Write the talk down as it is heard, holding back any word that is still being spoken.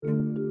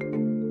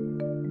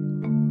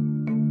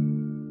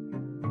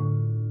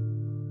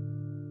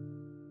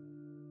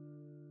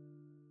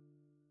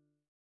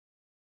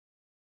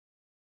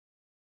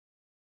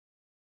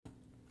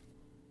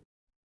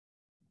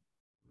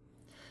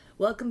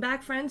Welcome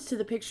back, friends, to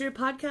the Picture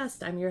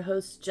Podcast. I'm your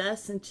host,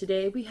 Jess, and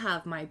today we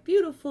have my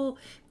beautiful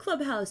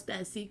Clubhouse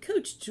bestie,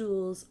 Coach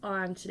Jules,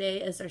 on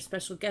today as our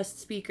special guest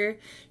speaker.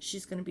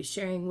 She's going to be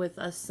sharing with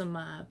us some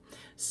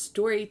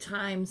story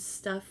time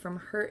stuff from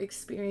her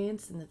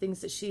experience and the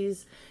things that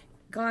she's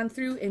gone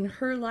through in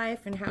her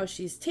life and how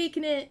she's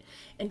taken it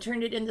and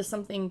turned it into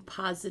something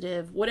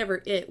positive,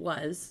 whatever it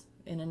was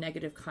in a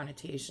negative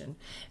connotation,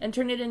 and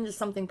turned it into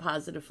something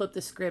positive, flipped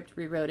the script,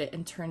 rewrote it,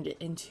 and turned it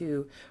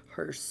into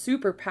her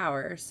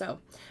superpower. So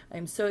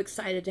I'm so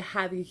excited to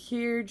have you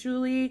here,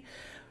 Julie.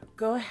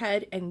 Go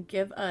ahead and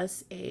give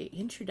us a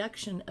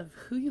introduction of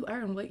who you are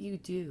and what you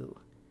do.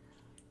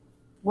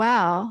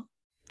 Well,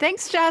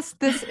 thanks, Jess.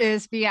 This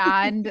is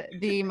beyond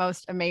the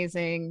most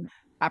amazing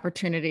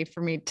opportunity for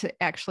me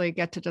to actually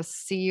get to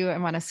just see you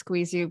and want to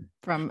squeeze you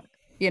from,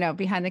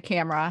 behind the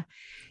camera.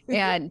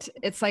 And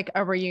it's like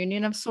a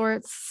reunion of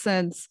sorts,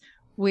 since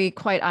we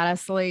quite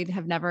honestly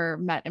have never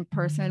met in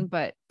person,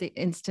 but the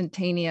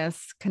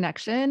instantaneous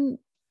connection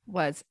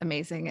was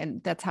amazing.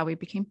 And that's how we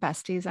became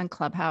besties on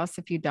Clubhouse.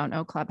 If you don't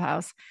know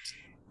Clubhouse,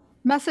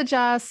 message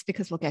us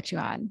because we'll get you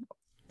on.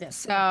 Yes.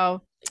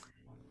 So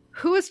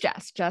who is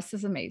Jess? Jess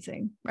is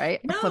amazing, right?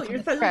 No, you're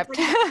the script.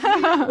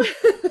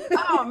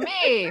 Oh,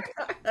 me.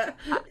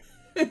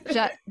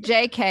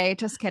 JK,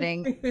 just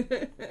kidding.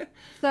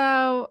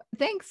 So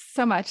thanks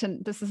so much.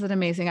 And this is an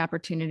amazing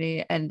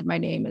opportunity. And my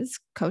name is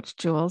Coach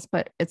Jules,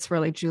 but it's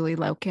really Julie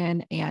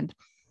Loken. And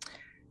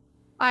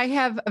I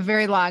have a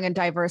very long and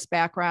diverse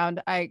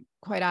background. I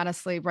quite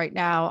honestly, right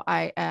now,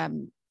 I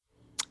am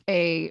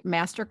a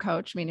master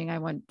coach, meaning I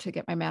went to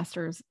get my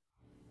master's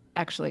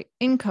actually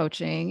in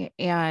coaching,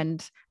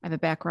 and I have a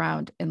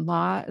background in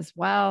law as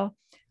well.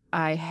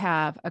 I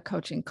have a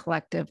coaching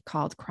collective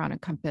called Crown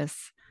and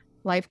Compass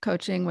Life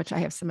Coaching, which I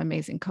have some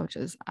amazing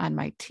coaches on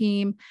my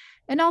team.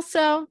 And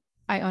also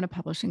I own a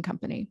publishing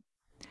company.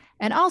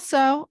 And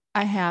also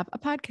I have a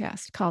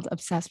podcast called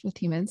Obsessed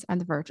with Humans on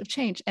the Verge of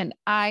Change. And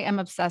I am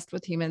obsessed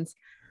with humans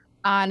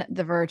on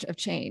the verge of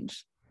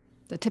change,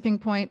 the tipping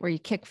point where you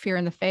kick fear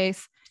in the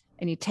face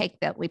and you take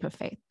that leap of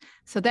faith.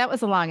 So that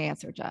was a long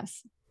answer,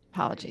 Jess.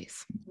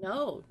 Apologies.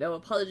 No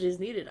apologies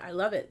needed. I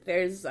love it.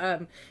 There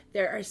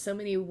are so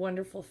many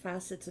wonderful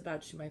facets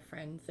about you, my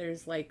friend.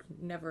 There's like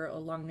never a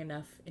long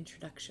enough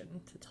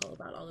introduction to tell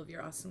about all of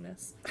your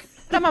awesomeness.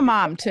 But I'm a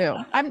mom too.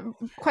 I'm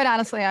quite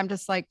honestly, I'm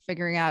just like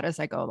figuring out as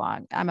I go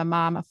along. I'm a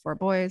mom of 4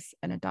 boys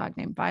and a dog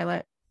named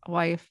Violet, a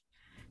wife.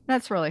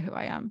 That's really who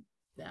I am.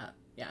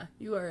 Yeah.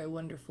 You are a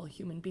wonderful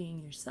human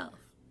being yourself.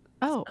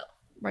 Oh, so.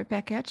 Right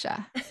back at ya.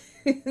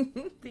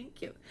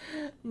 Thank you.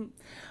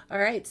 All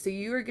right. So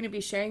you are going to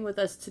be sharing with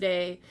us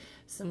today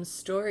a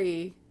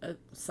story that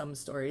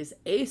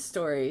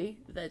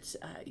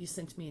you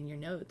sent me in your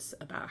notes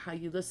about how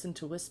you listen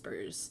to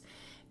whispers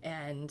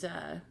and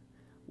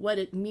what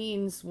it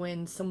means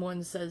when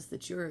someone says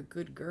that you're a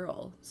good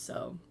girl.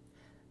 So,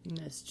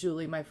 Miss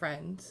Julie, my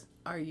friend,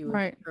 are you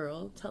a good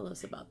girl? Tell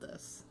us about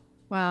this.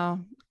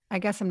 Well, I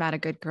guess I'm not a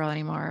good girl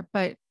anymore,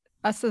 but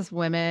us as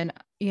women,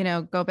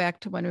 go back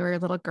to when we were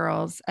little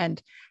girls,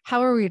 and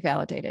how are we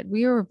validated?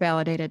 We were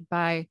validated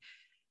by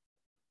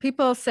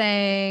people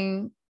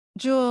saying,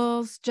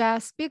 Jules,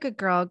 Jess, be a good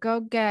girl.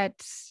 Go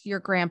get your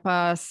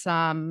grandpa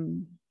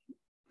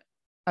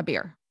a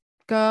beer.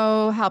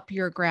 Go help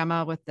your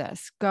grandma with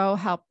this. Go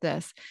help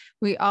this.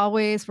 We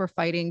always were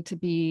fighting to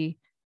be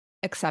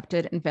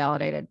accepted and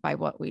validated by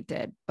what we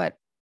did. But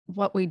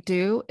what we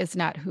do is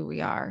not who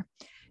we are.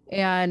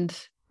 And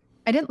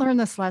I didn't learn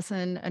this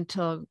lesson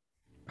until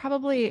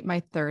probably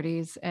my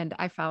 30s. And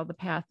I followed the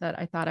path that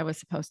I thought I was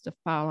supposed to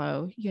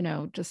follow,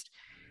 just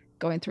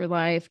going through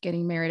life,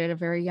 getting married at a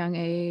very young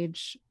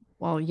age.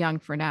 Well, young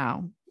for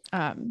now,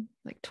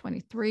 like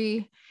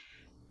 23,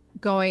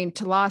 going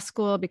to law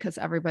school because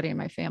everybody in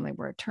my family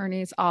were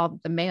attorneys. All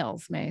the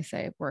males, may I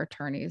say, were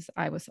attorneys.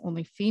 I was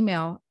only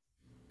female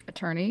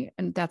attorney,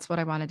 and that's what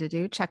I wanted to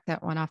do. Check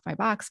that one off my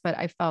box. But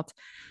I felt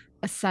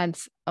a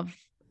sense of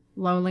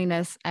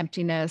loneliness,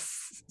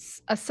 emptiness,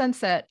 a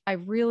sense that I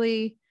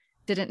really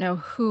didn't know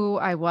who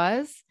I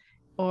was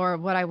or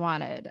what I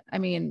wanted. I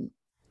mean,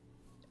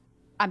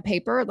 on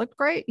paper, it looked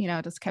great,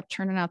 just kept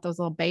turning out those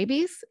little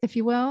babies, if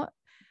you will,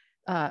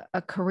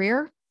 a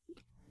career,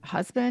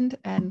 husband.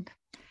 And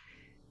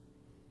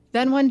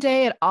then one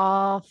day it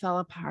all fell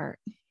apart,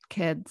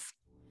 kids.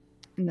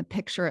 In the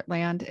picture at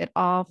land, it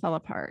all fell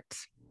apart.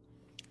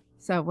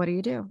 So what do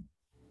you do?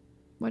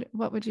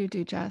 What would you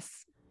do,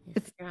 Jess?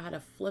 You figure out how to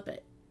flip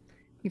it.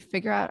 You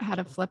figure out how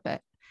to flip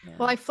it. Yeah.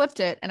 Well, I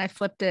flipped it, and I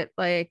flipped it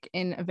like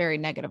in a very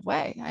negative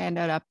way. I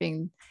ended up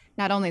being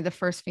not only the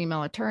first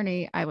female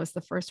attorney, I was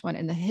the first one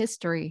in the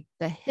history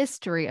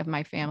of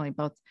my family,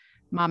 both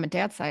mom and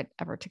dad's side,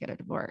 ever to get a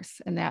divorce.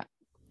 And that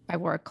I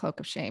wore a cloak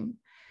of shame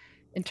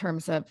in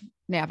terms of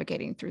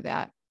navigating through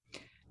that.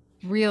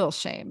 Real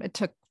shame. It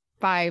took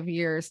 5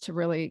 years to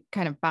really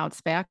kind of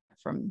bounce back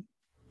from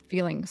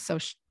feeling so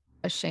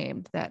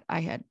ashamed that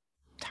I had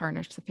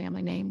tarnished the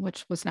family name,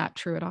 which was not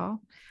true at all.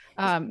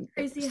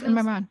 Crazy.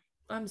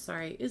 I'm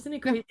sorry. Isn't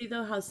it No. crazy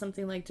though how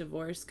something like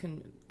divorce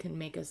can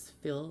make us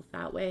feel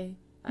that way?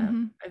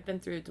 Hmm. I've been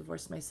through a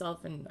divorce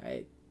myself, and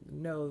I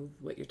know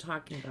what you're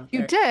talking about You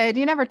there. did.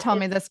 You never told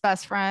me It's this,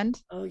 best friend.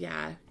 Oh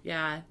yeah,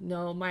 yeah.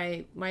 No,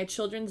 my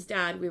children's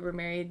dad, we were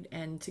married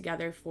and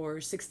together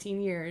for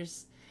 16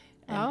 years,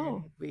 and Oh.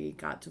 then we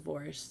got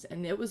divorced,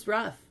 and it was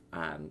rough.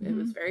 It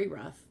was Hmm. very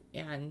rough,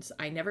 and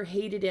I never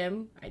hated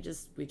him.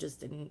 We just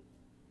didn't,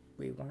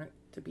 we weren't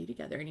to be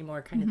together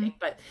anymore, kind of Hmm. thing.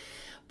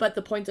 But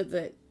the point of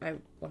that I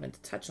wanted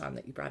to touch on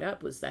that you brought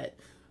up was that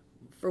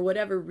for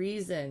whatever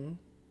reason,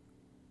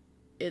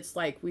 it's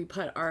like we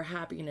put our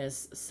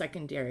happiness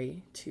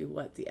secondary to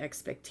what the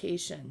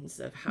expectations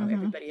of how Hmm.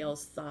 everybody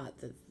else thought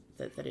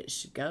that it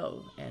should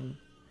go, and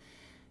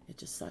it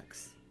just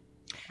sucks.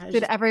 I was Did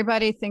just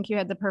everybody think you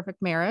had the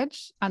perfect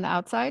marriage on the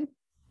outside?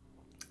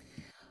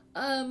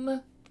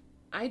 um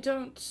I I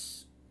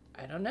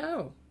don't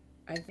know.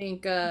 I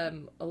think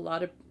a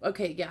lot of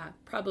okay, yeah,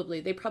 probably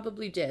they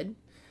probably did.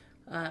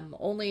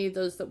 Only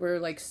those that were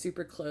like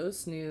super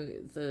close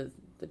knew the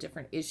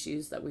different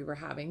issues that we were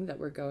having that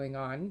were going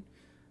on.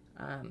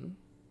 Um,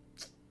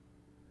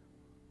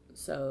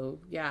 So,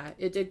 yeah,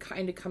 it did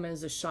kind of come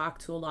as a shock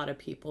to a lot of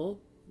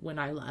people when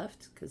I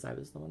left because I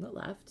was the one that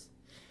left.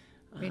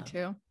 Me Um,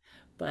 too.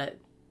 but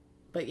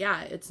but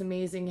yeah, it's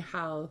amazing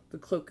how the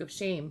cloak of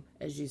shame,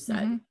 as you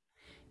said, Hmm.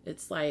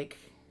 it's like,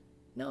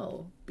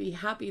 no, be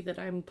happy that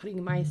I'm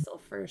putting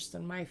myself first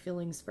and my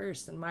feelings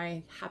first and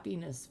my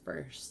happiness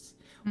first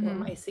or Hmm.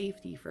 my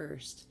safety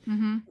first,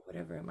 Hmm.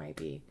 whatever it might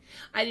be.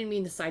 I didn't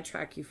mean to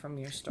sidetrack you from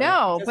your story. I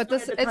No, just but wanted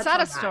this, to it's touch not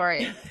a on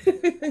story.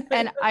 that.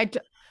 And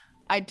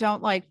I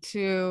don't like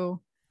to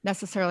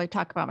necessarily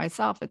talk about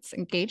myself. It's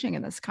engaging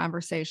in this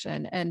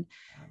conversation. And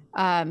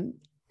um,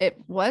 it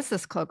was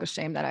this cloak of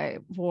shame that I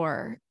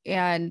wore.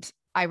 And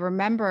I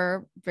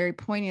remember very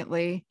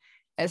poignantly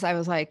as I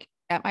was like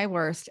at my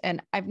worst,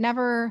 and I've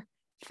never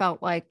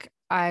felt like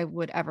I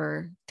would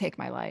ever take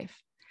my life,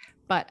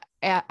 but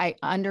I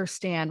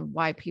understand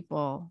why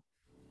people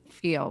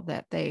feel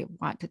that they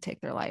want to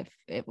take their life.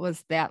 It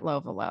was that low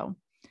of a low.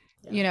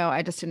 Yeah. You know,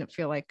 I just didn't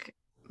feel like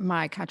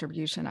my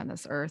contribution on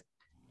this earth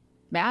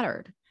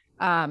mattered.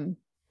 Um,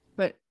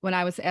 but when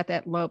I was at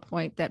that low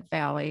point, that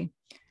valley,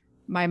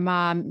 my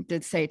mom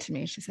did say to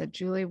me, she said,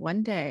 Julie,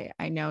 one day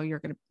I know you're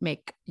going to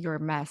make your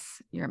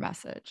mess your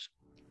message.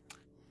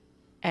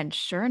 And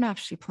sure enough,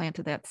 she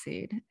planted that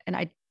seed. And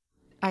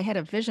I had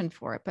a vision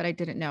for it, but I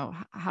didn't know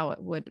how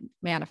it would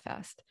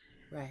manifest.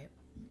 Right.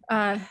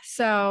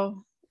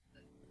 So,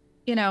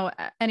 you know,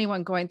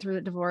 anyone going through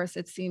the divorce,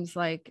 it seems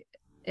like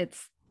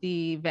it's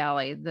the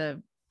valley,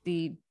 the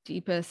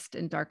deepest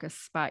and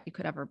darkest spot you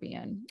could ever be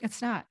in.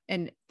 It's not.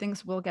 And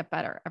things will get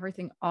better.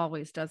 Everything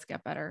always does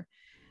get better.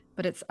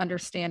 But it's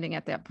understanding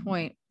at that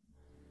point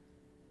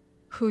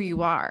who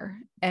you are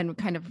and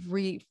kind of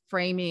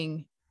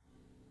reframing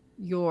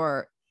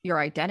your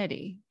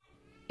identity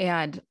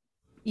and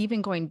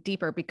even going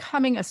deeper,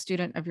 becoming a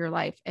student of your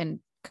life and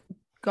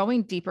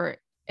going deeper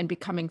and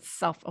becoming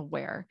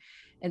self-aware.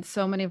 And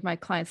so many of my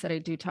clients that I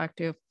do talk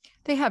to,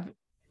 they have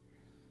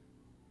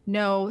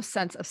no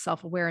sense of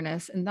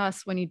self-awareness. And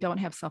thus, when you don't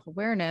have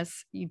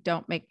self-awareness, you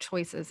don't make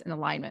choices in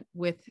alignment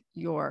with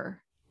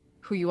your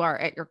who you are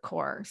at your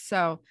core.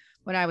 So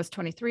when I was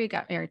 23, I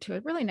got married to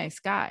a really nice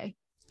guy.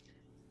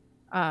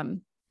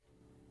 Um,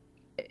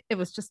 it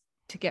was just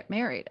to get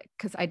married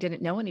because I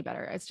didn't know any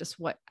better. It's just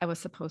what I was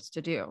supposed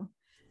to do.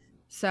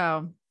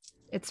 So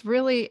it's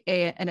really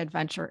an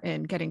adventure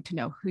in getting to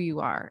know who you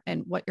are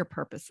and what your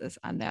purpose is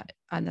on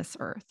this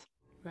earth.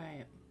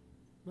 Right.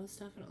 Most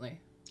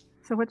definitely.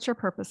 So what's your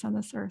purpose on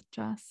this earth,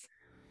 Jess?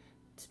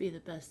 To be the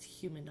best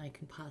human I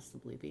can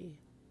possibly be.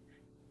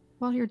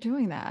 Well, you're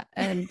doing that.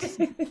 And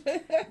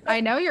I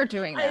know you're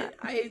doing that.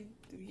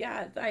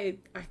 Yeah, I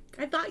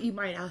thought you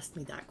might ask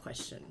me that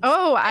question. So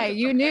Oh, I had to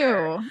you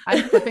prepare. knew.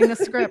 I'm flipping the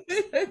script.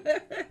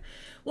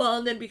 Well,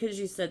 and then because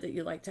you said that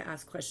you like to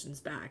ask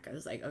questions back, I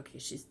was like, okay,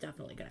 she's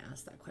definitely going to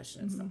ask that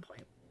question at some Mhm.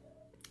 point.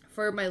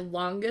 For my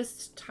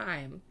longest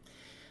time,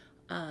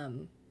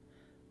 um,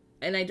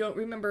 and I don't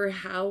remember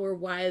how or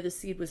why the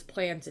seed was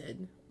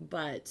planted,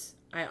 but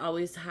I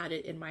always had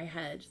it in my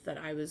head that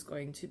I was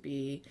going to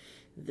be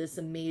this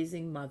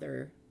amazing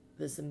mother,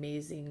 this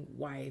amazing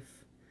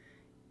wife,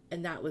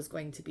 and that was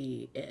going to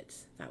be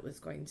it. That was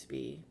going to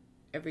be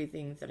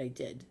everything that I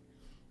did.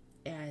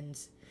 And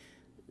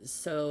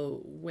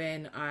so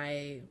when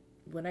I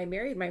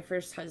married my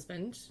first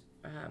husband,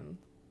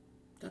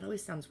 that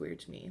always sounds weird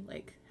to me.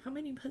 Like, how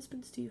many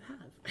husbands do you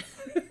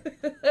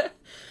have?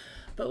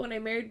 But when I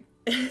married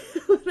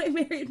when I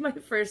married my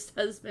first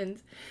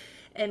husband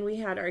and we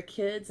had our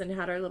kids and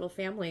had our little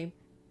family,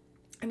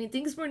 I mean,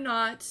 things were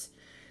not,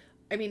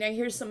 I mean, I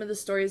hear some of the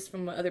stories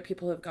from what other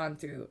people have gone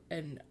through,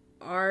 and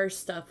our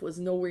stuff was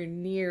nowhere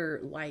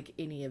near like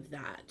any of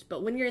that.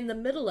 But when you're in the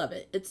middle of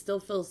it, it still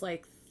feels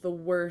like the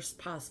worst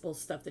possible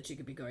stuff that you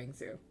could be going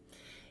through.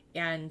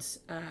 And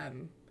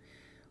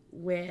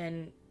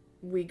when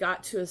we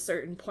got to a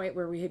certain point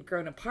where we had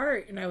grown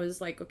apart, and I was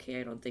like,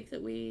 okay, I don't think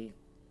that we're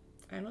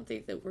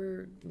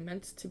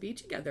meant to be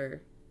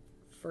together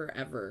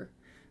forever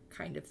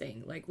kind of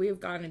thing. Like, we have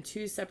gone in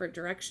two separate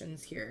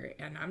directions here,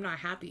 and I'm not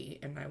happy,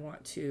 and I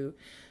want to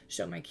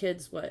show my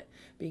kids what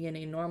being in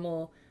a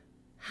normal,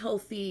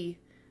 healthy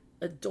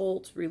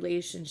adult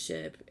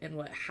relationship and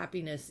what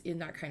happiness in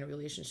that kind of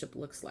relationship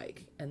looks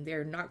like. And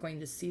they're not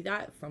going to see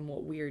that from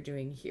what we are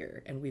doing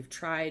here. And we've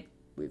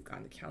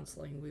gone to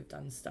counseling, we've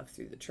done stuff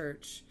through the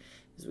church,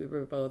 because we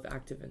were both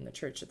active in the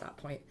church at that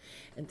point,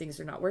 and things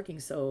are not working.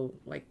 So,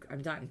 like,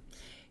 I'm done.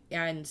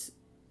 And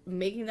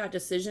making that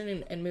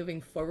decision and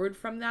moving forward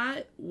from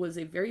that was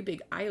a very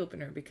big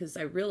eye-opener, because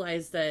I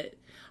realized that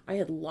I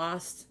had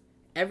lost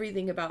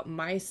everything about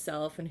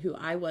myself and who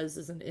I was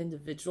as an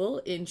individual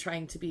in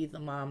trying to be the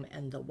mom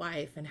and the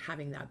wife and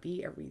having that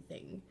be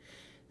everything.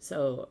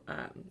 So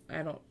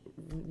I don't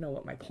know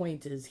what my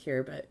point is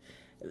here, but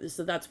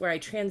so that's where I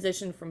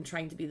transitioned from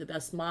trying to be the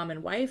best mom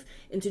and wife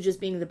into just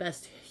being the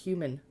best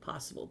human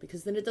possible,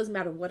 because then it doesn't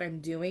matter what I'm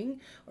doing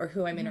or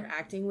who I'm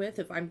interacting with.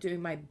 If I'm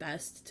doing my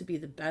best to be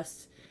the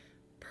best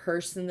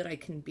person that I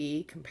can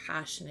be,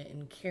 compassionate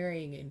and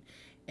caring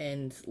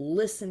and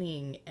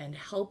listening and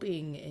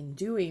helping and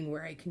doing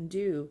where I can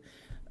do,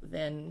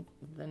 then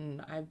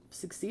I've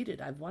succeeded.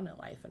 I've won at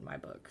life in my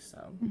book.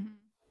 So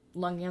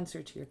long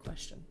answer to your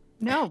question.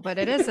 No, but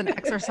it is an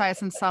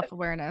exercise in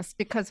self-awareness,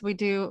 because we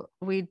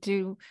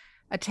do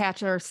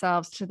attach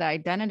ourselves to the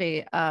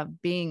identity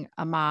of being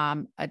a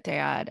mom, a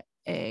dad,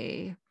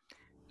 a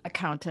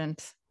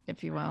accountant,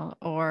 if you will,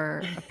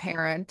 or a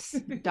parent,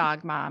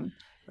 dog mom.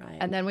 Right.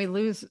 And then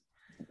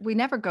we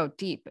never go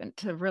deep and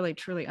to really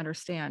truly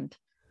understand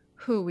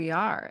who we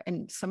are.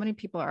 And so many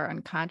people are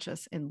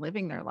unconscious in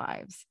living their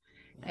lives.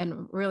 Yeah.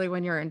 And really,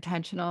 when you're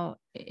intentional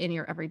in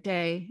your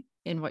everyday,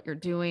 in what you're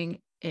doing,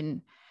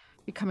 in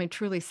becoming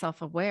truly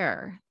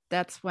self-aware,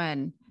 that's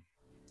when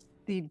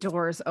the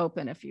doors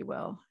open, if you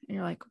will. And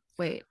you're like,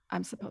 wait,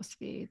 I'm supposed to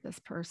be this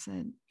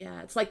person.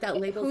 Yeah, it's like that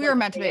label who you're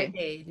meant to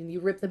be, and you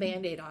rip the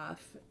Band-Aid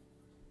off.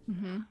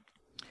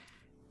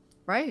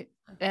 Right.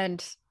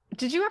 And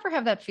did you ever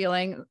have that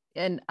feeling?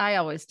 And I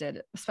always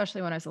did,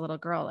 especially when I was a little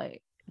girl.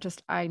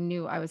 I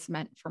knew I was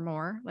meant for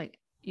more. Like,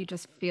 you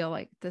just feel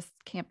like this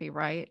can't be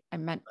right.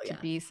 I'm meant to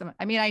be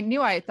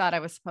I thought I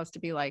was supposed to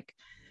be like,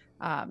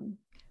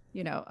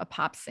 a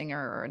pop singer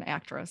or an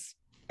actress,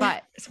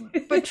 but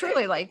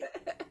truly, like,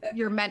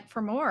 you're meant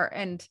for more.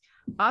 And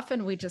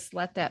often we just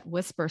let that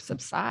whisper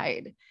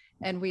subside,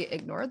 and we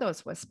ignore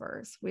those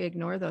whispers. We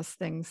ignore those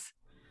things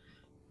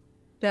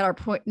that are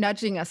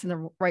nudging us in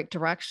the right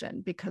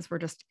direction, because we're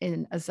just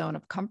in a zone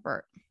of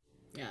comfort.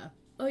 Yeah.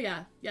 Oh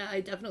yeah. Yeah,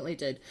 I definitely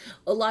did.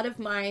 A lot of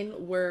mine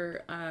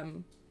were,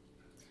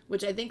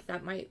 which I think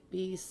that might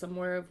be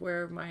somewhere of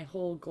where my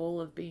whole goal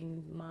of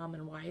being mom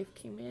and wife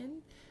came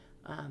in.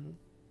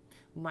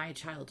 My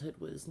childhood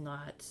was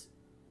not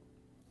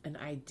an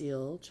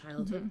ideal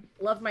childhood.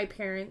 Love my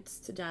parents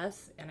to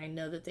death, and I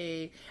know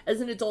that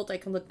as an adult, I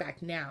can look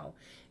back now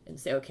and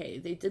say, okay,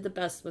 they did the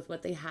best with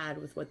what they had,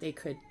 with what they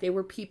could. They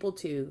were people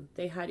too.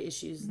 They had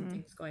issues and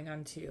things going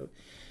on too.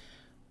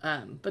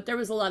 But there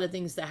was a lot of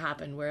things that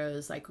happened where I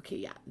was like, okay,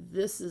 yeah,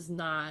 this is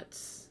not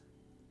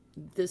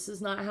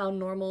how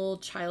normal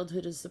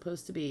childhood is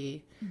supposed to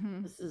be.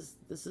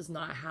 This is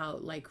not how,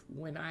 like,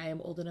 when I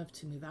am old enough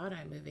to move out,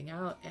 I'm moving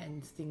out,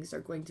 and things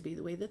are going to be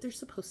the way that they're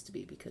supposed to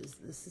be, because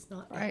this is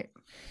not right.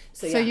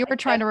 So you were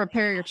trying to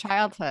repair your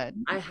childhood.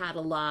 I had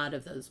a lot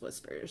of those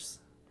whispers.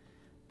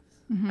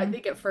 I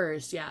think at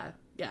first, yeah,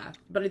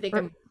 but I think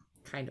I'm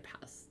kind of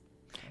past.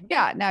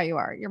 Yeah, now you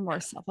are. You're more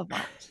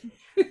self-evolved.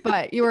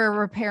 But you were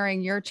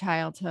repairing your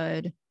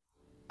childhood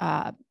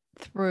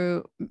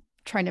through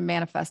trying to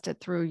manifest it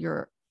through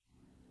your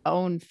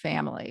own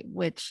family,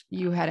 which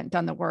you hadn't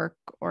done the work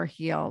or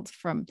healed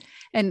from.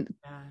 And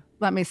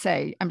let me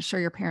say, I'm sure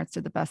your parents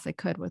did the best they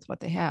could with what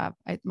they have.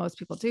 Most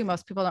people do.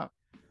 Most people don't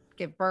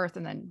give birth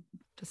and then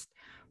just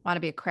want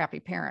to be a crappy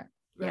parent,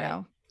 you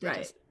know?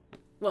 Right.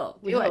 Well,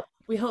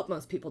 we hope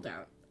most people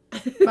don't.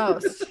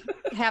 Most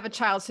have a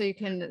child so you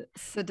can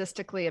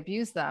sadistically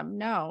abuse them.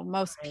 No,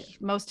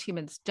 most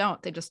humans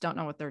don't. They just don't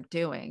know what they're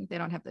doing. They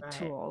don't have the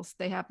tools.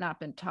 They have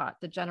not been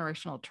taught. The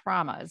generational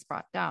trauma is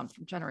brought down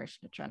from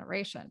generation to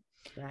generation.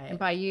 And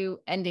by you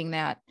ending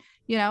that,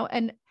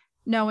 and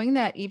knowing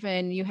that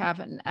even you have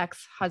an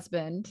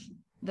ex-husband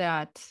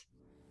that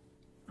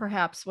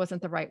perhaps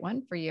wasn't the right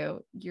one for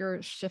you,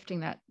 you're shifting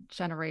that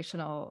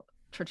generational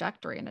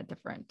trajectory in a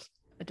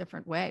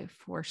different way,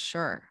 for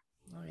sure.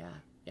 Oh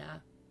yeah.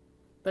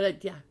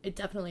 But it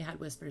definitely had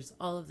whispers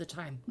all of the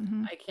time.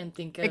 I can't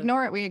think of...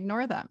 Ignore it. We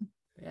ignore them.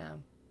 Yeah.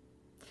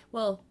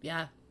 Well,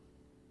 yeah.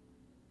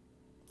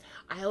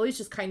 I always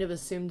just kind of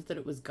assumed that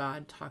it was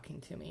God talking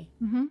to me.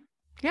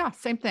 Yeah,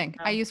 same thing.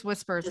 I use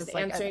whispers as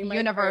like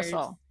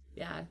universal.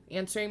 Yeah,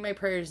 answering my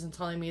prayers and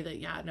telling me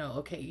that,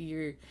 okay,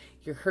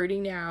 you're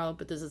hurting now,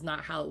 but this is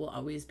not how it will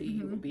always be.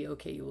 You will be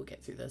okay. You will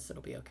get through this.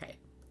 It'll be okay.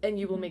 And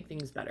you will make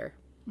things better.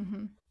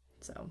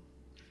 So,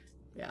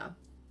 yeah.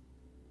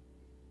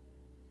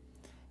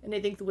 And I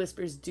think the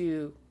whispers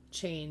do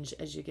change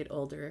as you get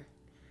older.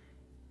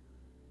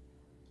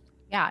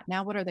 Yeah.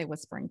 Now, what are they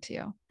whispering to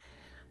you?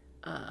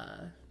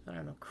 I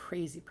don't know,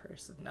 crazy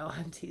person. No,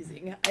 I'm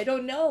teasing. I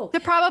don't know.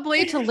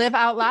 To live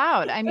out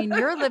loud. I mean,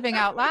 you're living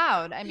out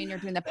loud. I mean, you're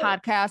doing the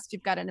podcast.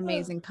 You've got an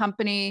amazing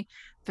company,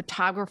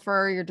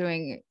 photographer. You're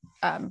doing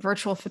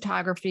virtual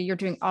photography. You're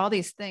doing all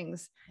these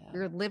things. Yeah.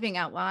 You're living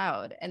out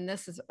loud. And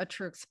this is a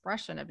true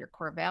expression of your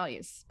core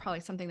values,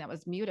 probably something that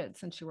was muted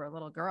since you were a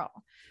little girl,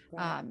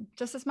 Right.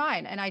 just as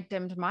mine. And I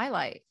dimmed my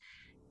light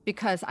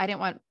because I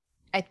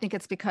think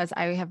it's because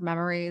I have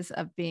memories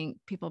of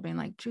people being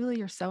like, Julie,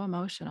 you're so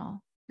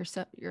emotional.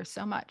 You're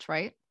so much,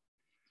 right?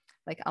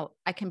 Like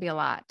I can be a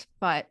lot,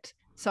 but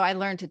so I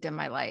learned to dim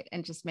my light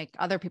and just make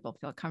other people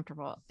feel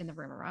comfortable in the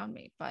room around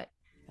me. But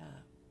Yeah.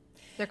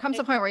 there comes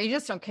a point where you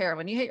just don't care.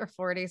 When you hit your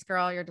 40s,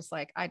 girl, you're just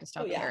like, I just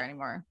don't care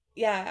anymore.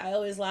 Yeah, I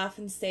always laugh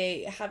and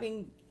say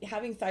having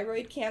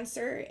thyroid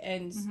cancer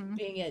and Mhm.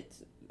 being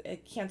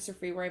cancer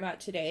free where I'm at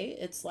today,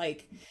 it's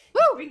like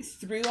Woo! going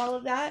through all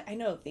of that. I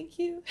know, thank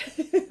you.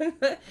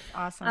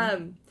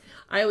 Awesome.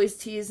 I always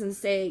tease and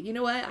say, you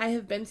know what? I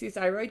have been through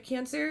thyroid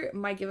cancer.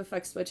 My give a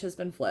fuck switch has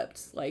been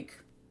flipped. Like,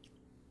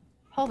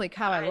 Holy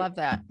cow, I love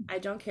that. I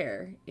don't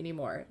care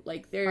anymore.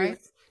 Like, Right?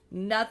 there's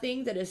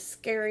nothing that is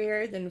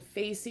scarier than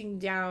facing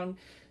down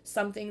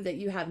something that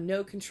you have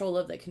no control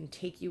of that can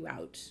take you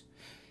out.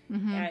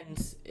 Mm-hmm.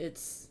 And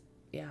it's,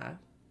 yeah.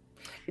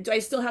 Do I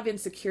still have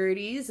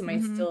insecurities? Am I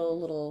still a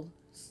little,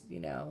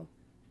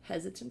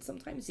 hesitant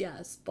sometimes?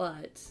 Yes,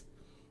 but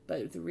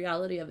the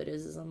reality of it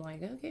is I'm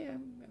like, okay,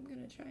 I'm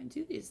gonna try and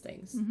do these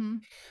things. Mm-hmm.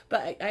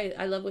 But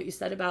I love what you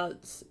said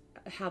about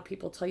how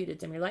people tell you to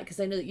dim your light, because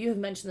I know that you have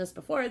mentioned this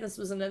before. This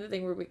was another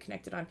thing where we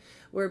connected on,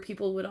 where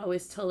people would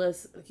always tell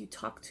us, you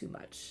talk too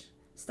much.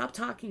 Stop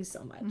talking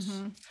so much.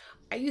 Mm-hmm.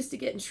 I used to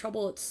get in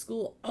trouble at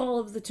school all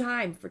of the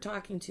time for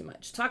talking too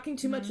much. Talking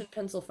too much and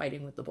pencil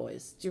fighting with the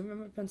boys. Do you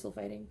remember pencil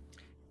fighting?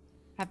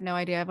 I have no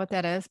idea what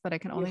that is, but I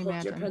can You only hold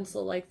imagine. your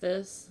pencil like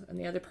this, and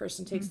the other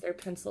person takes their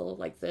pencil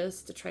like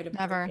this to try to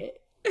Never. break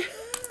it.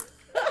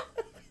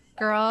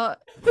 Girl,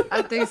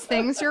 these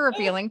things you're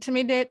revealing to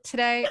me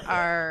today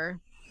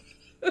are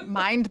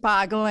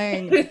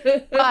mind-boggling.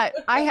 But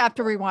I have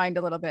to rewind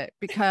a little bit,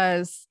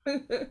 because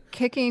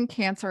kicking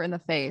cancer in the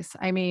face,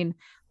 I mean,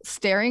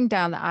 staring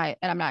down the eye,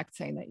 and I'm not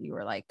saying that you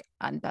were like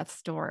on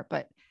death's door,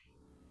 but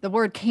the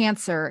word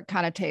cancer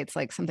connotates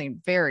like something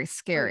very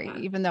scary,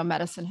 even though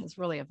medicine has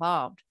really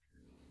evolved.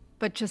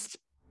 But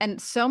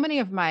and so many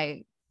of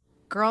my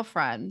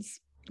girlfriends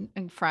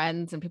and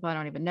friends and people I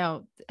don't even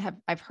know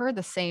I've heard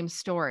the same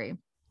story.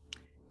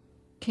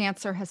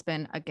 Cancer has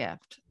been a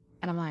gift.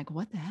 And I'm like,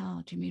 what the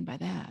hell do you mean by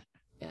that?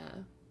 Yeah.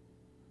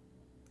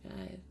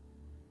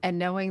 And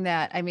knowing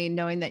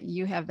that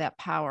you have that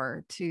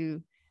power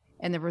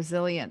and the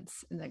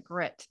resilience and the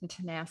grit and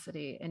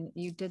tenacity, and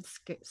you did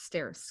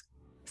stare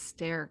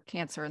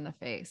cancer in the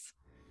face.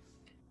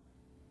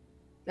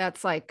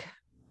 That's like,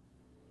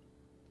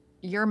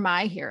 you're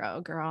my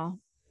hero, girl.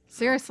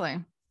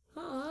 Seriously.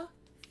 Aw,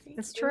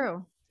 it's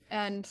true.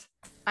 And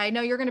I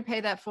know you're going to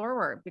pay that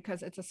forward,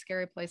 because it's a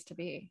scary place to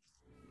be.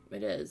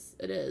 It is.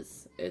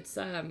 It's see,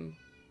 and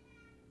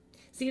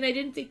I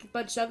didn't think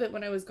much of it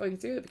when I was going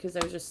through it, because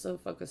I was just so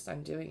focused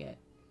on doing it.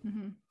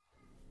 Mm-hmm.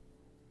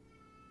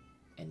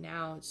 And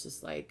now it's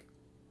just like,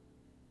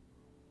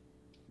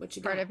 what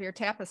you got? Part of your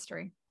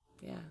tapestry.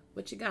 Yeah,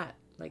 what you got?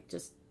 Like,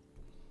 just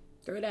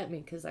throw it at me,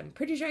 because I'm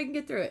pretty sure I can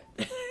get through it.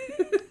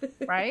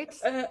 Right?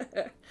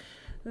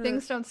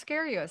 Things don't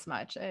scare you as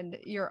much, and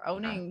you're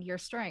owning your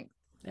strength.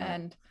 Yeah.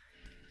 And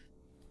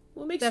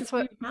well, it makes you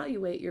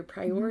reevaluate your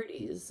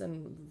priorities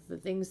and the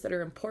things that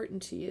are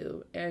important to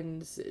you.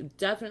 And it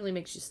definitely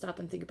makes you stop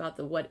and think about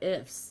the what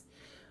ifs.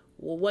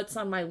 Well, what's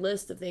on my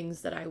list of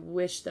things that I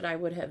wish that I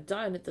would have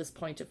done at this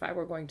point if I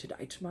were going to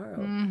die tomorrow?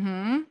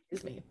 Mm-hmm.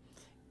 Excuse me.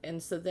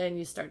 And so then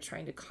you start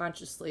trying to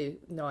consciously,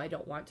 no, I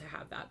don't want to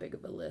have that big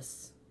of a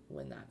list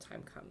when that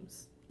time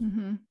comes.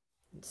 Mm-hmm.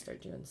 And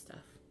start doing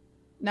stuff.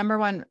 Number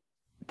one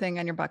thing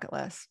on your bucket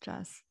list,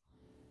 Jess?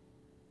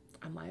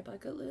 On my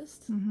bucket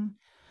list? Mm-hmm.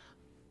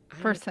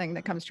 First thing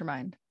that comes to your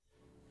mind.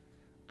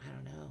 I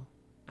don't know.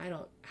 I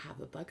don't have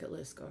a bucket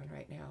list going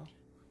right now.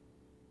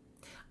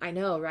 I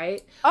know,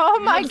 right? Oh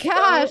my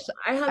gosh.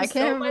 I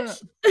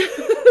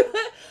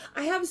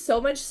have so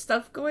much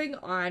stuff going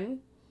on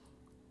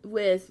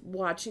with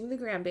watching the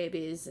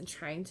grandbabies and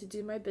trying to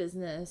do my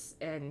business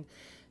and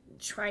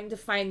trying to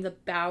find the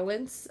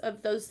balance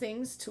of those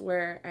things to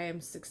where I am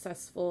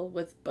successful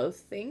with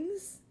both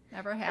things.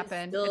 Never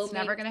happened. It's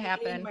never going to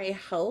happen. My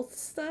health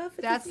stuff.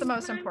 That's the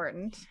most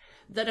important.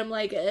 That I'm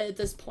like, at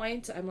this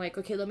point, I'm like,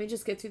 okay, let me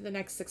just get through the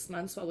next 6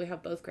 months while we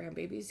have both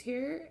grandbabies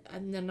here,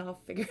 and then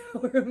I'll figure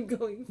out where I'm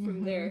going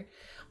from there.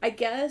 I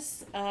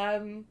guess,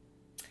 okay,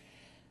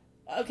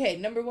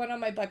 number one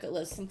on my bucket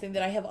list, something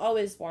that I have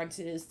always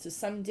wanted, is to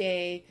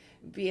someday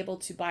be able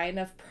to buy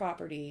enough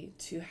property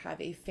to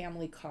have a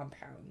family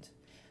compound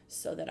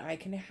so that I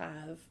can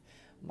have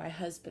my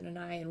husband and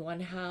I in one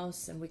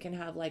house, and we can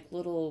have like the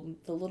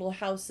little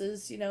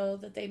houses,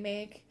 that they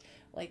make.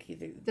 Like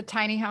either the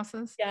tiny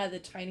houses. Yeah, the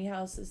tiny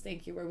houses.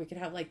 Thank you. Where we could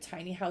have like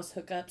tiny house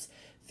hookups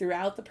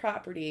throughout the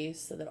property,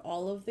 so that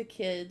all of the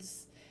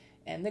kids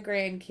and the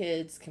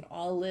grandkids can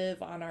all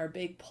live on our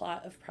big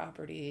plot of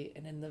property.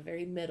 And in the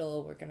very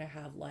middle, we're going to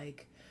have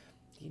like,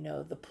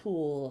 the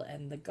pool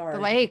and the The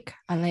garden. lake,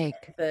 a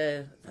lake.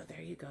 There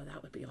you go.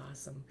 That would be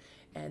awesome.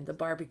 And the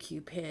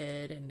barbecue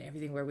pit and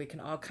everything where we can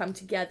all come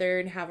together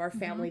and have our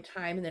family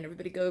time, and then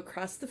everybody go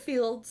across the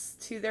fields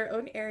to their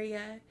own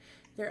area,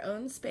 their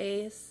own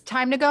space.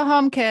 Time to go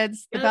home,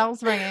 kids. The Yep.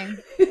 bell's ringing.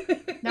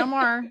 No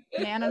more.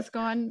 Nana's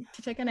going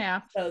to take a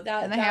nap So in the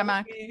that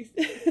hammock.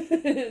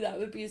 that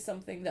would be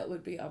something that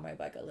would be on my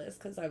bucket list,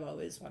 because I've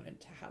always wanted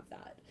to have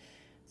that.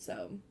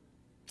 So,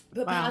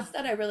 but Wow. past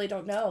that, I really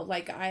don't know.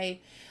 Like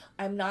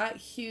I'm not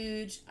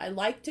huge. I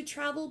like to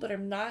travel, but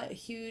I'm not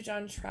huge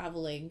on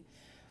traveling.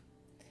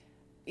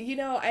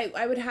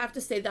 I would have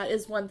to say that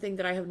is one thing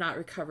that I have not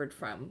recovered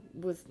from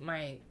with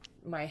my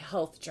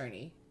health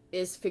journey,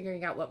 is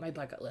figuring out what my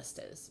bucket list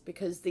is,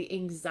 because the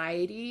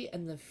anxiety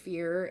and the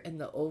fear and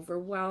the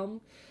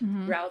overwhelm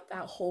throughout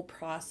that whole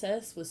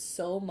process was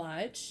so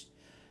much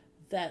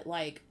that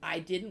like I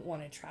didn't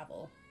want to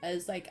travel. I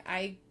was like,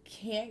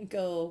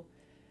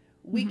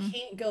 we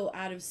can't go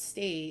out of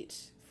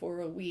state for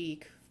a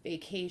week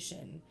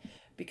vacation,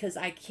 because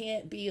I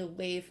can't be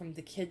away from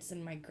the kids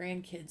and my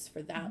grandkids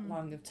for that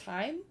long of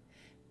time,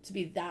 to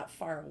be that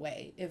far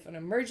away. If an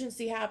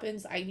emergency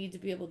happens, I need to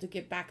be able to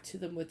get back to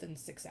them within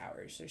 6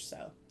 hours or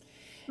so.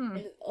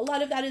 And a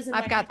lot of that is in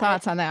I've got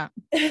thoughts on that.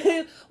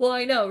 Well,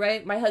 I know,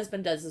 right? My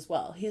husband does as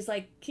well. He's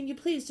like, can you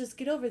please just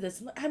get over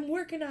this? I'm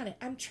working on it.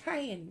 I'm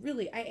trying.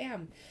 Really, I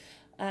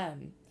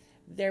am.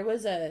 There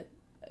was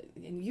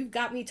and you've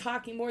got me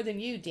talking more than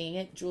you, dang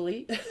it,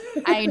 Julie.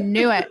 I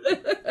knew it.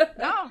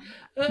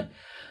 No.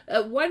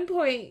 At one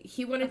point,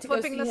 he wanted to go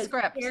see his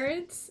script.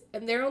 parents,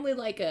 and they're only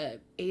like a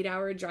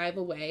 8-hour drive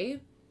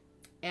away.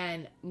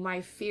 And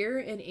my fear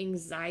and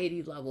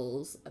anxiety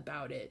levels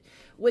about it,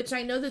 which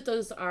I know that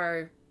those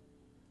are,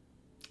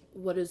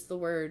 what is the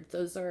word?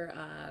 Those are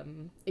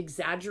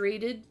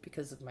exaggerated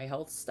because of my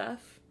health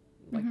stuff,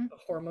 like the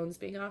hormones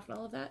being off and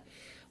all of that.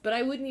 But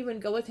I wouldn't even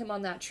go with him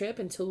on that trip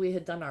until we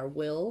had done our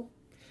will.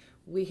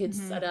 We had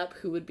set up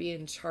who would be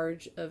in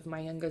charge of my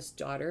youngest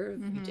daughter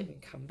if we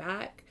didn't come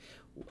back.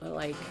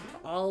 Like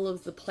all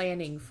of the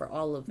planning for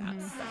all of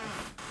that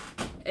stuff.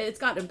 It's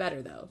gotten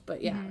better though,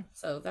 but yeah.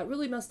 So that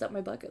really messed up my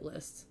bucket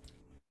list.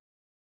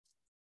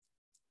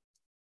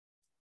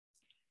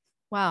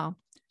 Well,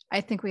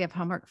 I think we have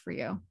homework for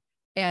you.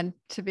 And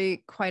to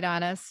be quite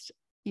honest,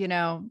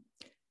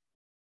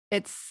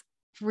 it's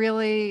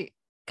really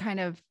kind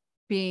of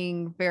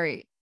being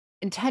very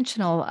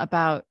intentional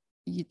about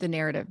the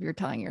narrative you're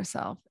telling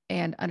yourself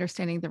and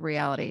understanding the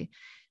reality.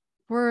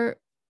 We're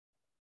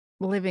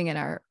living in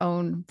our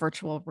own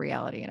virtual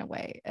reality in a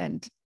way,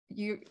 and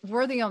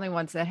we're the only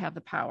ones that have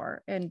the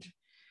power, and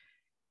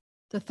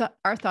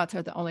our thoughts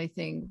are the only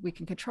thing we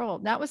can control,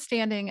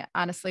 notwithstanding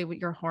honestly what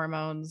your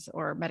hormones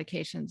or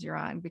medications you're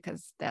on,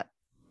 because that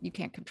you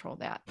can't control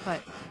that,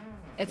 but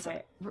it's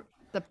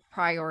the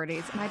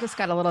priorities. And I just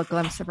got a little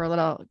glimpse of our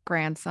little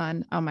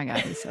grandson. Oh my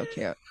God, he's so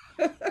cute.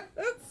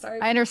 Sorry,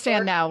 I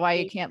understand now why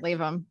you can't leave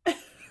him.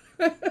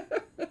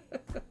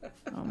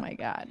 Oh my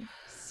God,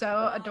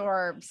 so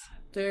adorbs.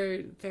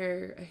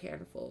 They're a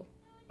handful.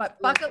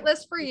 But bucket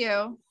list for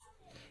you.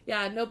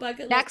 Yeah, no bucket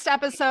list. Next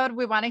episode,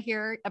 we want to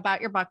hear about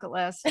your bucket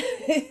list.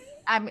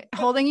 I'm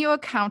holding you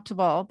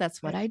accountable.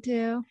 That's what I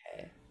do.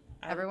 Okay.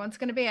 Everyone's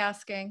going to be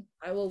asking.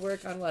 I will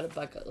work on what a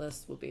bucket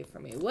list will be for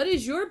me. What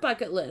is your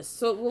bucket list?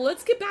 So,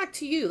 let's get back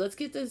to you. Let's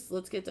get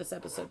this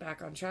episode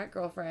back on track,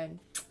 girlfriend.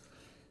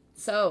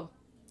 So,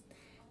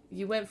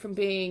 you went from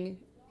being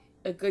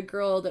a good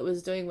girl that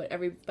was doing what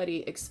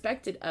everybody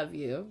expected of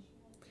you.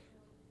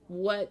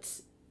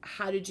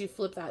 How did you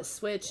flip that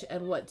switch,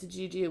 and what did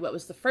you do? What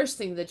was the first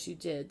thing that you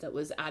did that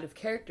was out of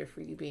character for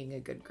you being a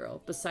good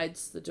girl,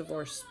 besides the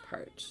divorce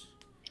part?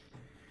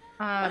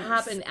 What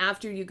happened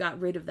after you got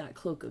rid of that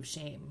cloak of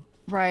shame?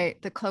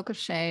 Right. The cloak of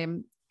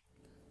shame,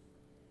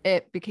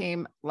 it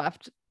became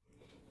left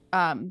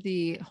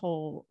the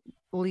whole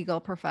legal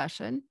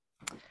profession,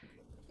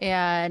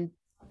 and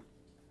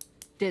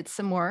did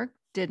some work,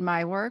 did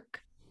my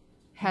work,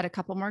 had a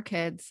couple more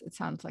kids. It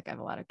sounds like I have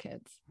a lot of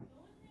kids,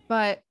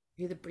 but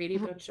You're the Brady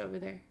Bunch over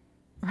there.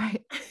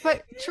 Right.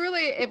 But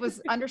truly, it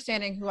was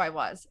understanding who I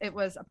was. It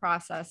was a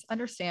process,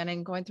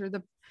 understanding, going through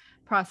the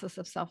process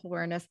of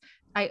self-awareness.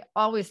 I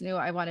always knew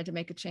I wanted to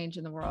make a change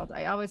in the world.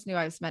 I always knew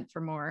I was meant for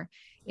more.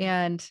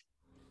 And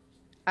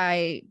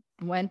I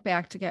went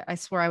back I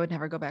swore I would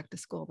never go back to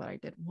school, but I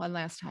did one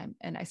last time.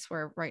 And I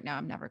swear right now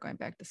I'm never going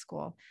back to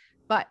school.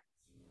 But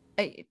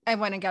I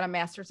went and got a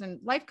master's in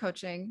life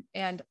coaching,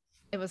 and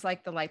it was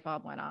like the light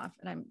bulb went off,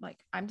 and I'm like,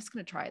 I'm just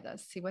going to try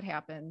this, see what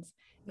happens.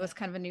 It was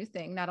kind of a new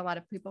thing. Not a lot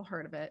of people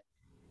heard of it.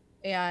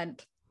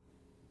 And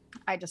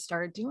I just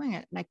started doing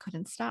it, and I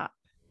couldn't stop.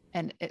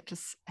 And it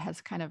just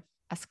has kind of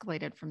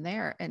escalated from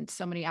there. And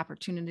so many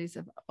opportunities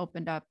have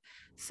opened up,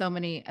 so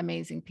many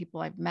amazing people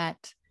I've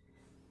met.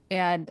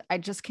 And I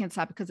just can't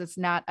stop, because it's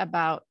not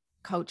about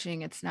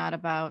coaching. It's not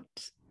about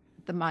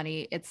the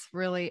money. It's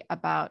really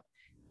about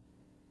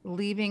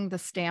leaving the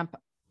stamp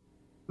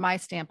my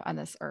stamp on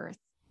this earth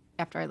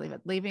after I leave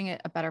it, leaving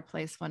it a better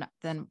place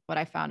than what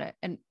I found it.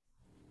 And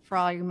for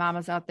all you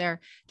mamas out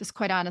there, just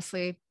quite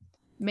honestly,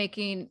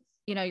 making,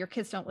 your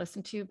kids don't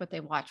listen to you, but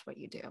they watch what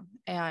you do.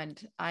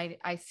 And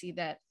I see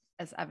that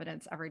as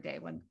evidence every day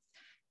when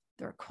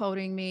they're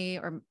quoting me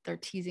or they're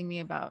teasing me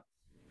about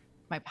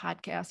my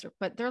podcast,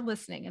 but they're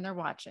listening and they're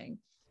watching.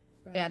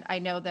 Right. And I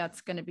know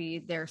that's going to be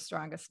their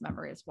strongest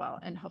memory as well.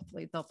 And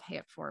hopefully they'll pay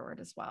it forward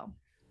as well.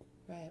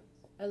 Right.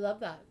 I love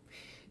that.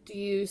 Do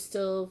you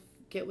still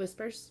get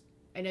whispers?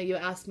 I know you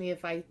asked me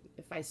if I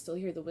still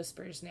hear the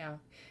whispers now.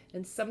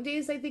 And some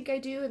days I think I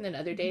do. And then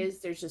other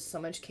days there's just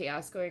so much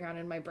chaos going on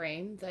in my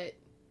brain that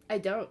I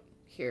don't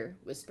hear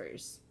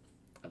whispers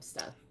of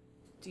stuff.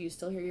 Do you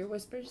still hear your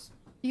whispers?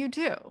 You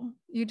do.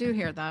 You do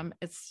hear them.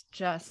 It's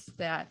just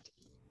that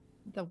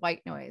the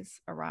white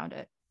noise around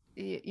it,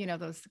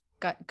 those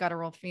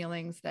guttural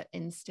feelings, that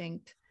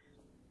instinct.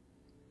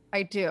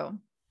 I do.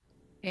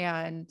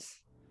 And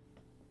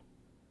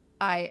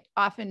I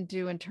often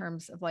do in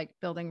terms of like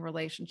building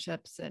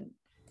relationships and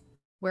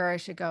where I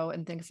should go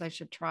and things I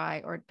should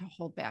try or to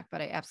hold back.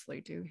 But I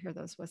absolutely do hear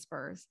those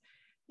whispers.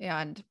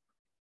 And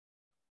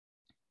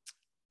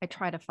I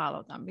try to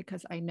follow them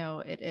because I know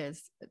it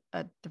is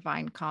a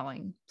divine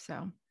calling.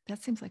 So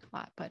that seems like a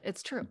lot, but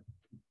it's true.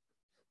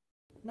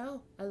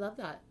 No, I love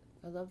that.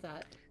 I love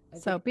that.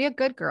 So be a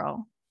good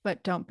girl,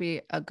 but don't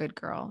be a good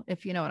girl,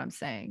 if you know what I'm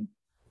saying.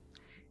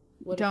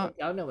 What if I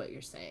don't know what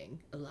you're saying?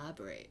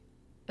 Elaborate.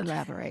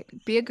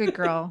 Be a good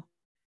girl,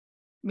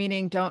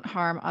 meaning don't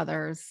harm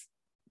others,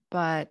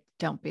 but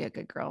don't be a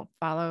good girl.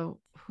 Follow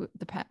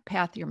the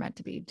path you're meant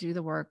to be. Do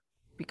the work,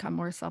 become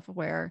more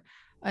self-aware,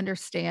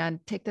 understand,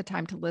 take the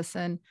time to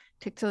listen,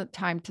 take the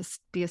time to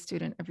be a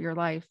student of your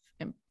life,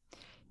 and,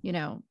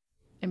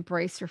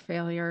 embrace your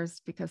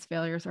failures because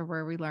failures are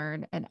where we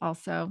learn, and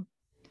also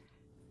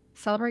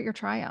celebrate your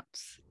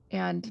triumphs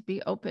and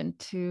be open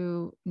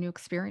to new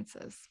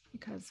experiences,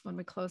 because when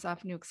we close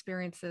off new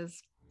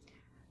experiences,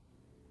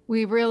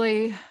 we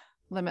really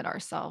limit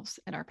ourselves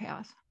in our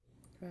path.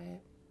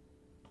 Right.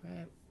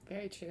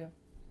 Very true.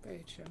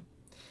 Very true.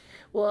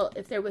 Well,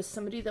 if there was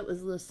somebody that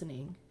was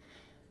listening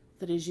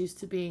that is used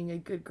to being a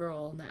good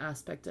girl in the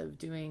aspect of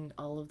doing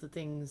all of the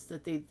things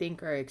that they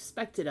think are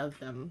expected of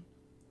them,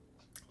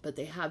 but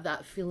they have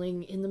that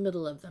feeling in the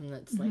middle of them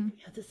that's like,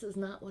 yeah, this is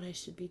not what I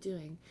should be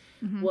doing.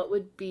 What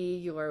would be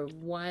your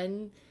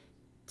one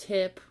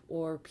tip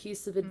or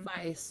piece of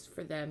advice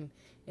for them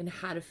in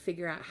how to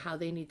figure out how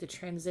they need to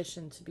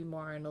transition to be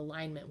more in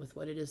alignment with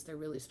what it is they're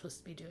really supposed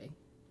to be doing?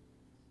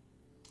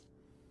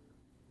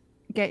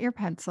 Get your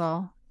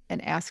pencil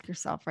and ask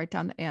yourself, write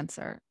down the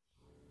answer.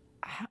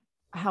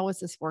 How is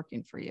this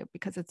working for you?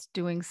 Because it's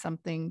doing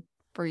something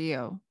for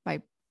you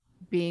by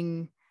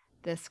being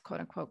this quote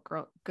unquote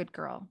good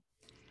girl.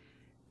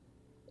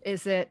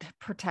 Is it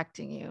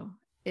protecting you?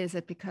 Is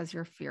it because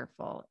you're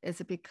fearful?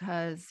 Is it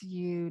because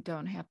you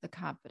don't have the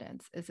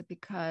confidence? Is it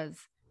because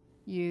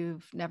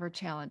you've never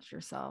challenged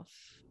yourself?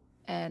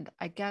 And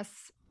I guess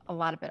a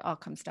lot of it all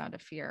comes down to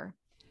fear.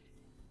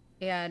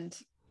 And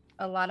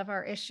a lot of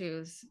our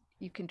issues,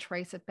 you can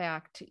trace it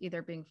back to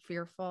either being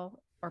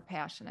fearful or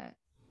passionate,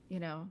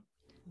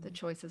 the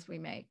choices we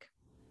make.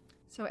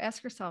 So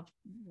ask yourself,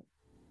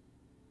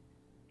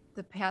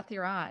 the path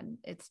you're on,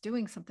 it's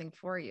doing something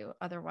for you.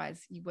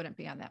 Otherwise, you wouldn't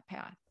be on that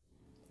path.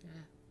 Yeah,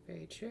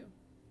 very true.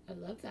 I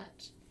love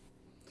that.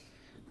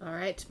 All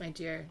right, my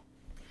dear.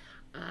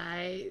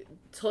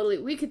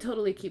 We could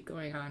totally keep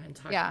going on and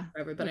talking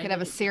forever, but we could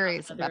have a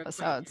series of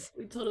episodes.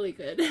 We totally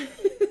could.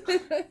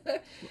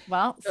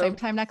 Well, same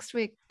time next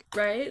week.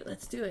 Right?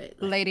 Let's do it.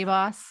 Lady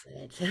boss.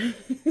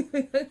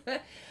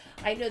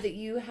 I know that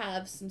you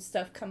have some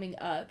stuff coming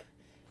up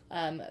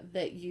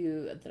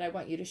that I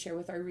want you to share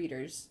with our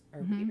readers,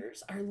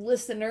 our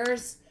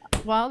listeners.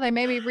 Well, they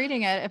may be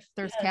reading it if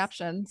there's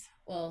captions.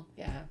 Well,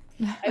 yeah.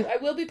 I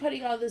will be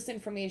putting all this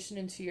information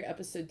into your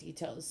episode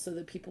details so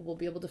that people will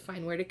be able to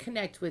find where to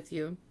connect with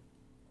you.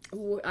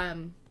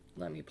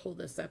 Let me pull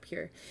this up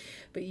here.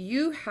 But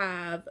you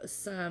have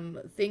some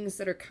things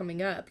that are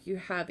coming up. You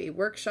have a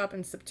workshop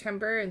in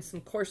September and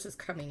some courses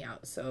coming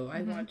out. So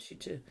I want you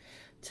to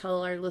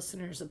tell our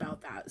listeners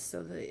about that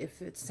so that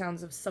if it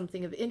sounds of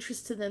something of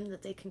interest to them,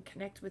 that they can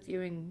connect with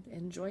you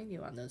and join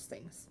you on those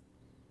things.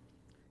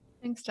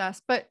 Thanks,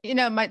 Jess. But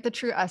the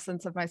true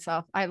essence of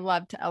myself, I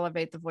love to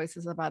elevate the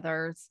voices of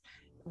others,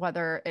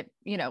 whether it,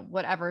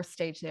 whatever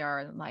stage they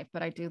are in life.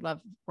 But I do love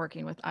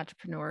working with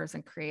entrepreneurs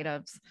and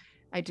creatives.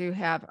 I do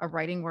have a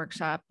writing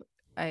workshop.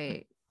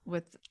 I'm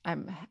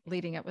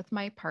leading it with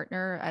my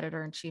partner,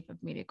 editor-in-chief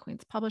of Media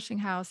Queens Publishing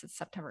House. It's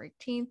September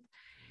 18th.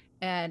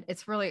 And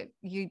it's really,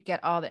 you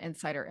get all the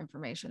insider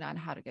information on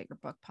how to get your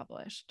book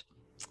published.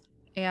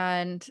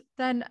 And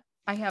then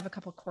I have a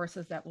couple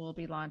courses that we'll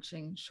be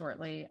launching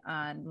shortly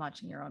on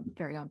launching your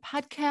very own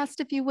podcast,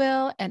 if you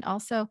will. And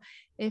also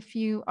if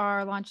you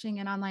are launching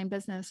an online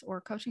business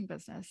or coaching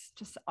business,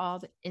 just all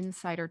the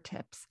insider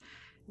tips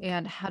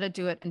and how to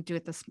do it and do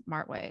it the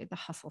smart way, the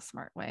hustle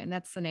smart way. And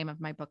that's the name of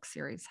my book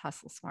series,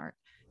 Hustle Smart,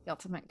 the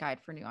ultimate guide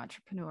for new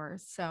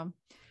entrepreneurs. So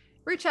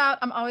reach out.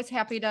 I'm always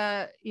happy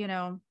to,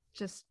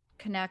 just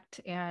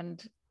connect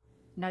and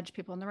nudge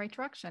people in the right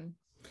direction.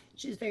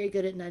 She's very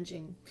good at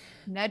nudging.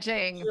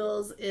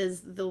 Jules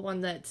is the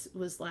one that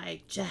was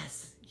like,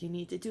 Jess, you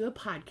need to do a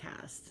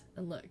podcast.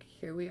 And look,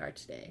 here we are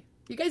today.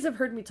 You guys have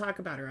heard me talk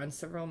about her on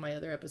several of my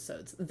other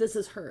episodes. This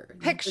is her.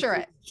 Picture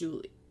it.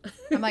 Julie.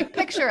 I'm like,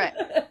 picture it.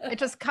 It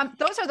just comes.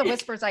 Those are the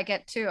whispers I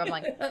get too. I'm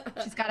like,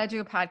 she's got to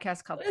do a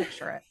podcast called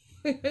Picture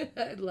It.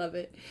 I love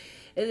it.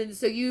 And then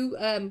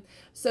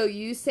so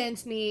you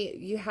sent me,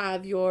 you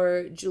have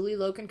your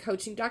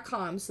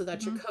julielokencoaching.com. So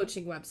that's your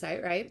coaching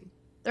website, right?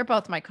 They're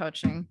both my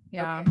coaching.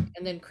 Yeah. Okay.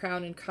 And then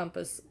Crown and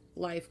Compass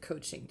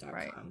lifecoaching.com.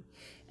 Right.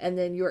 And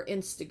then your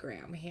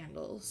Instagram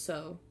handle.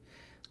 So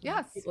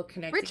yes, people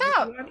connect. Reach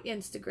out on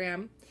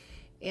Instagram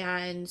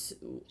and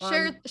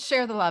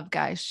share the love,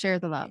 guys. Share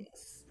the love.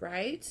 Yes,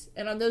 right.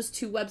 And on those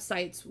two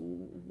websites,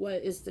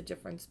 what is the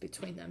difference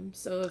between them?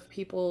 So if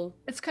people,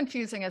 it's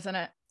confusing, isn't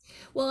it?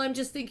 Well, I'm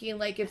just thinking,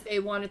 like, if they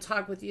want to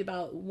talk with you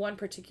about one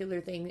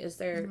particular thing, is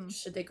there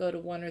should they go to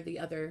one or the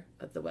other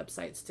of the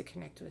websites to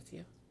connect with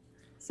you?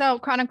 So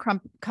Crown and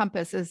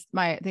Compass is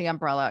the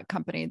umbrella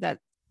company that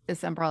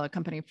is the umbrella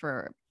company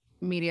for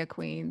Media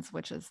Queens,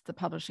 which is the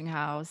publishing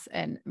house,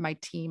 and my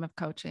team of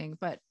coaching.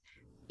 But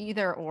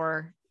either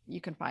or, you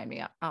can find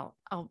me. I'll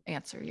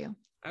answer you.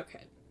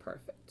 Okay,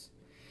 perfect.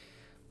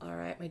 All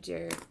right, my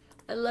dear.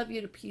 I love you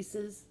to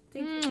pieces.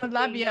 Thank you. I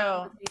love you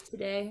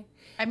today.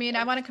 I mean,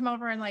 I want to come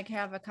over and like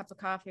have a cup of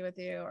coffee with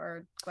you or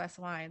a glass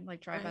of wine,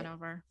 like drive on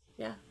over.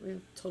 Yeah, we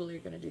totally are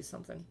going to do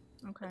something.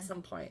 Okay. At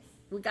some point.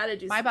 We got to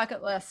do my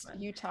bucket list,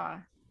 Utah.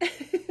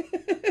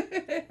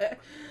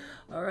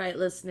 All right,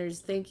 listeners.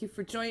 Thank you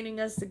for joining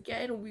us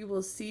again. We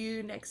will see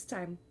you next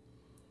time.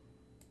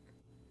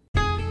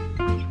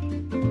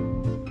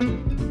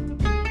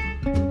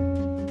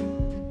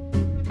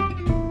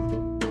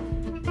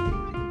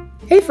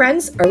 Hey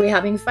friends, are we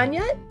having fun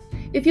yet?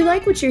 If you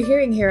like what you're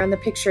hearing here on the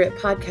Picture It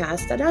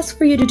podcast, I'd ask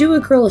for you to do a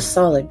girl a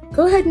solid.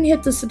 Go ahead and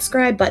hit the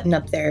subscribe button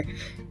up there.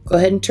 Go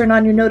ahead and turn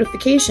on your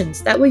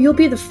notifications. That way you'll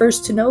be the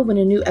first to know when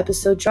a new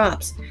episode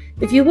drops.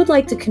 If you would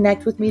like to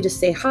connect with me to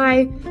say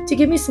hi, to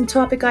give me some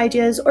topic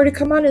ideas, or to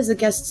come on as a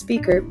guest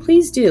speaker,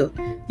 please do.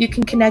 You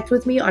can connect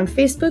with me on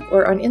Facebook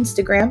or on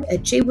Instagram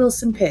at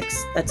jwilsonpix.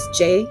 That's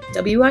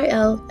JWILSONPIX.